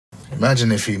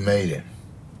Imagine if he made it.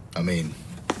 I mean,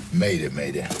 made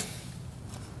it.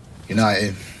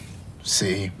 United,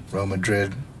 City, Real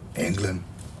Madrid, England.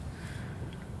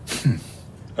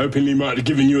 Hoping he might have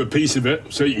given you a piece of it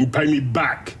so you can pay me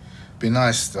back. Be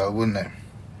nice, though, wouldn't it?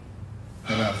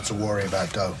 Never have to worry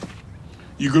about dough.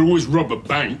 You could always rob a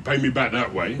bank, pay me back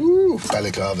that way. Ooh,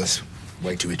 balaclavas.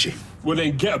 Way too itchy. Well,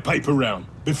 then get a paper round,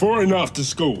 before and after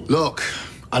school. Look,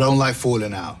 I don't like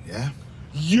falling out, yeah?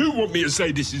 You want me to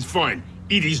say this is fine.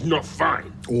 It is not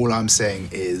fine. All I'm saying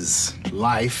is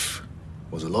life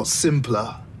was a lot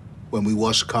simpler when we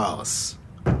washed cars.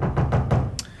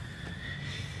 I'll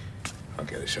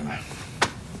get it, shall I?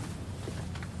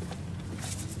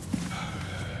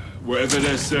 Whatever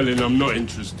they're selling, I'm not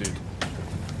interested.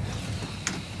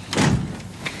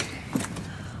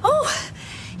 Oh,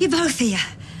 you're both here.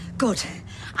 Good.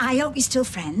 I hope you're still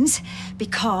friends,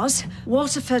 because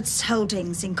Waterford's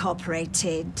Holdings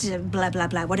Incorporated, blah, blah,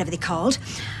 blah, whatever they're called,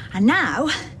 are now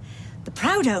the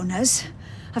proud owners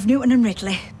of Newton and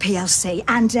Ridley PLC.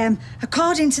 And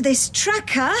according to this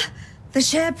tracker, the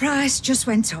share price just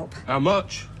went up. How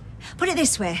much? Put it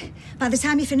this way, by the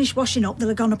time you finish washing up, they'll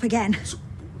have gone up again. So,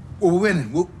 we're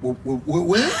winning. We're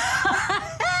winning?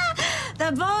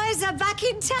 The boys are back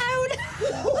in town.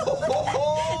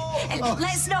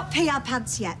 Let's not pee our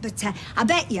pants yet, but I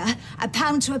bet you,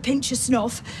 £1 to a pinch of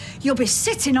snuff, you'll be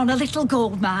sitting on a little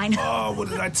gold mine. Oh, what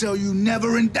did I tell you?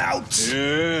 Never in doubt.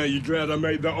 Yeah, you're glad I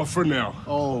made that offer now.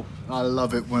 Oh, I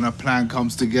love it when a plan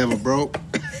comes together, bro.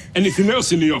 Anything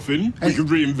else in the offing we could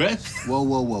reinvest?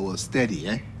 Whoa. Steady,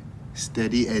 eh?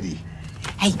 Steady Eddie.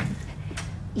 Hey,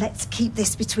 let's keep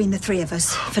this between the three of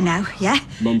us for now, yeah?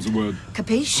 Mum's a word.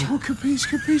 Capiche? Oh, capiche.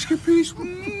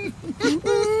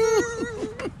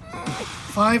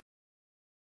 5